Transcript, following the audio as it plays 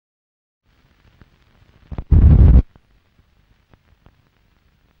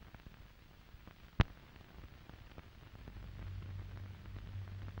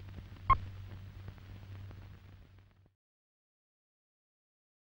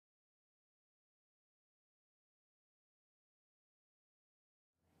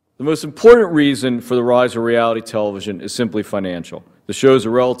The most important reason for the rise of reality television is simply financial. The shows are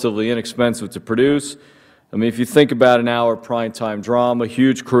relatively inexpensive to produce. I mean, if you think about an hour primetime drama,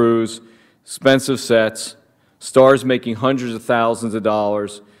 huge crews, expensive sets, stars making hundreds of thousands of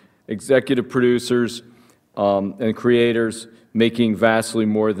dollars, executive producers and creators making vastly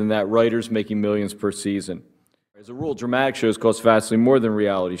more than that, writers making millions per season. As a rule, dramatic shows cost vastly more than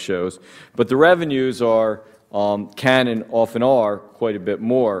reality shows, but the revenues are, can and often are, quite a bit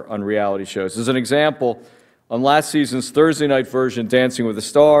more on reality shows. As an example, on last season's Thursday night version, Dancing with the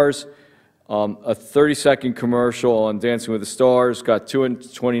Stars, a 30-second commercial on Dancing with the Stars got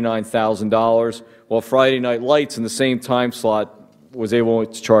 $229,000, while Friday Night Lights in the same time slot was able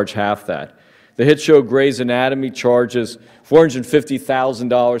to charge half that. The hit show Grey's Anatomy charges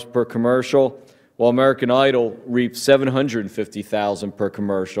 $450,000 per commercial, while American Idol reaps $750,000 per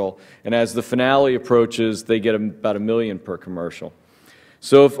commercial, and as the finale approaches, they get about $1 million per commercial.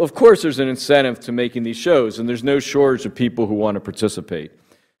 So, of course, there's an incentive to making these shows, and there's no shortage of people who want to participate.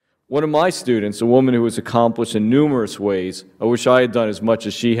 One of my students, a woman who was accomplished in numerous ways, I wish I had done as much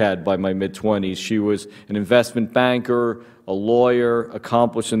as she had by my mid-20s. She was an investment banker, a lawyer,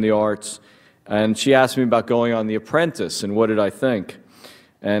 accomplished in the arts, and she asked me about going on The Apprentice, and what did I think?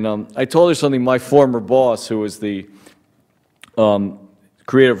 And I told her something my former boss, who was the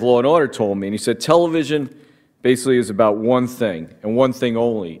creator of Law and Order, told me, and he said, television basically is about one thing, and one thing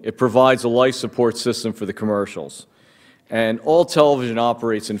only. It provides a life support system for the commercials. And all television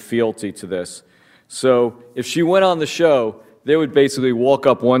operates in fealty to this. So if she went on the show, they would basically walk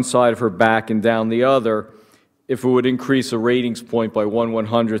up one side of her back and down the other if it would increase a ratings point by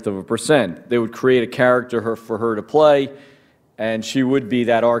 1/100%. They would create a character for her to play, and she would be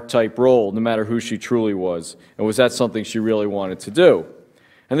that archetype role, no matter who she truly was. And was that something she really wanted to do?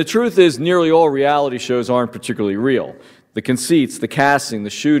 And the truth is, nearly all reality shows aren't particularly real. The conceits, the casting, the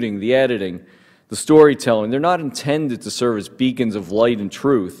shooting, the editing, the storytelling, they're not intended to serve as beacons of light and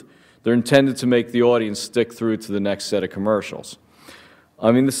truth. They're intended to make the audience stick through to the next set of commercials.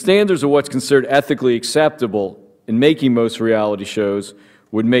 I mean, the standards of what's considered ethically acceptable in making most reality shows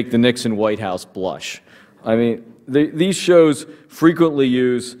would make the Nixon White House blush. I mean, these shows frequently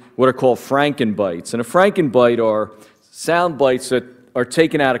use what are called Frankenbites. And a Frankenbite are sound bites that are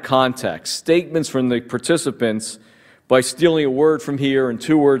taken out of context, statements from the participants by stealing a word from here and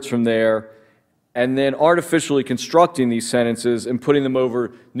 2 words from there, and then artificially constructing these sentences and putting them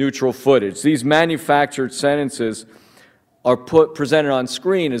over neutral footage. These manufactured sentences are presented on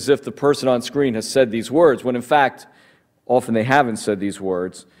screen as if the person on screen has said these words, when in fact, often they haven't said these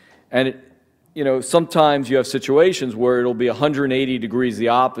words. And sometimes you have situations where it'll be 180 degrees the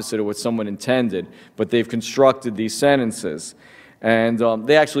opposite of what someone intended, but they've constructed these sentences. And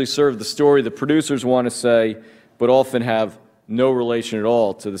they actually serve the story the producers want to say, but often have no relation at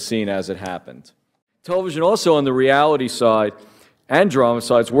all to the scene as it happened. Television also, on the reality side and drama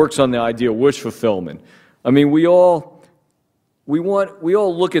sides, works on the idea of wish fulfillment. I mean, we all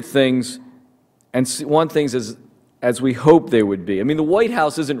look at things and want things as we hope they would be. I mean, the White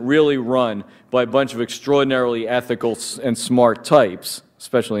House isn't really run by a bunch of extraordinarily ethical and smart types,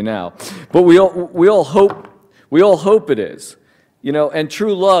 especially now. But we all hope it is. And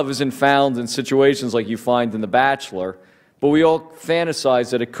true love isn't found in situations like you find in The Bachelor, but we all fantasize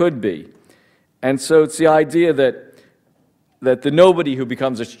that it could be. And so it's the idea that the nobody who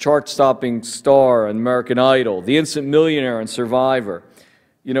becomes a chart-stopping star on American Idol, the instant millionaire on Survivor,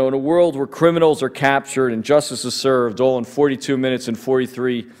 in a world where criminals are captured and justice is served all in 42 minutes and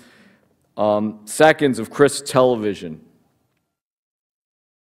 43 seconds of crisp television.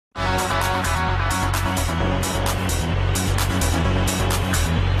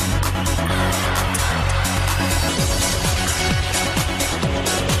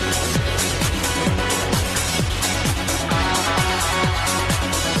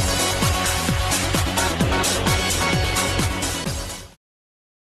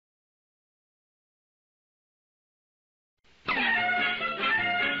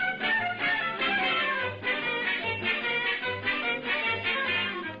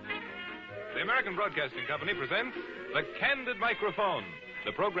 The American Broadcasting Company presents The Candid Microphone,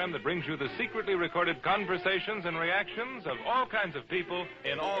 the program that brings you the secretly recorded conversations and reactions of all kinds of people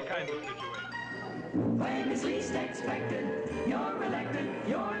in all kinds of situations. When it's least expected, you're elected,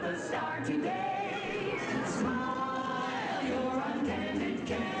 you're the star today. Smile, you're on candid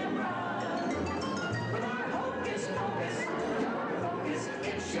camera. With our hocus pocus, your focus,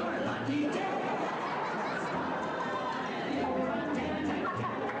 it's your lucky day. Smile, you're on candid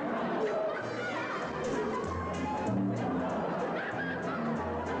camera.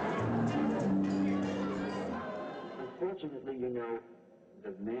 Unfortunately,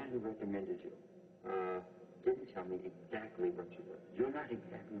 The man who recommended you didn't tell me exactly what you were. You're not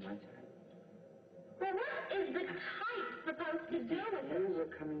exactly my type. Well, what is the type supposed to do with You it? were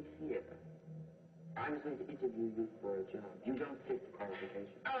coming here. I was going to interview you for a job. You don't fit the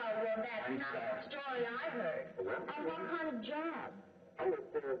qualifications. Oh, well, that's not the story I heard. Well, Oh, what kind of job? Oh, it's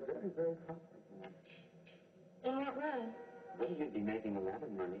very, very complicated. In what way? Well, you'd be making a lot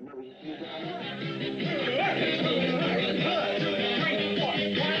of money. No, you see,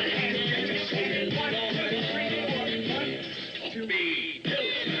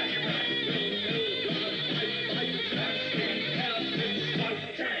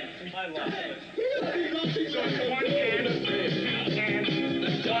 I love it.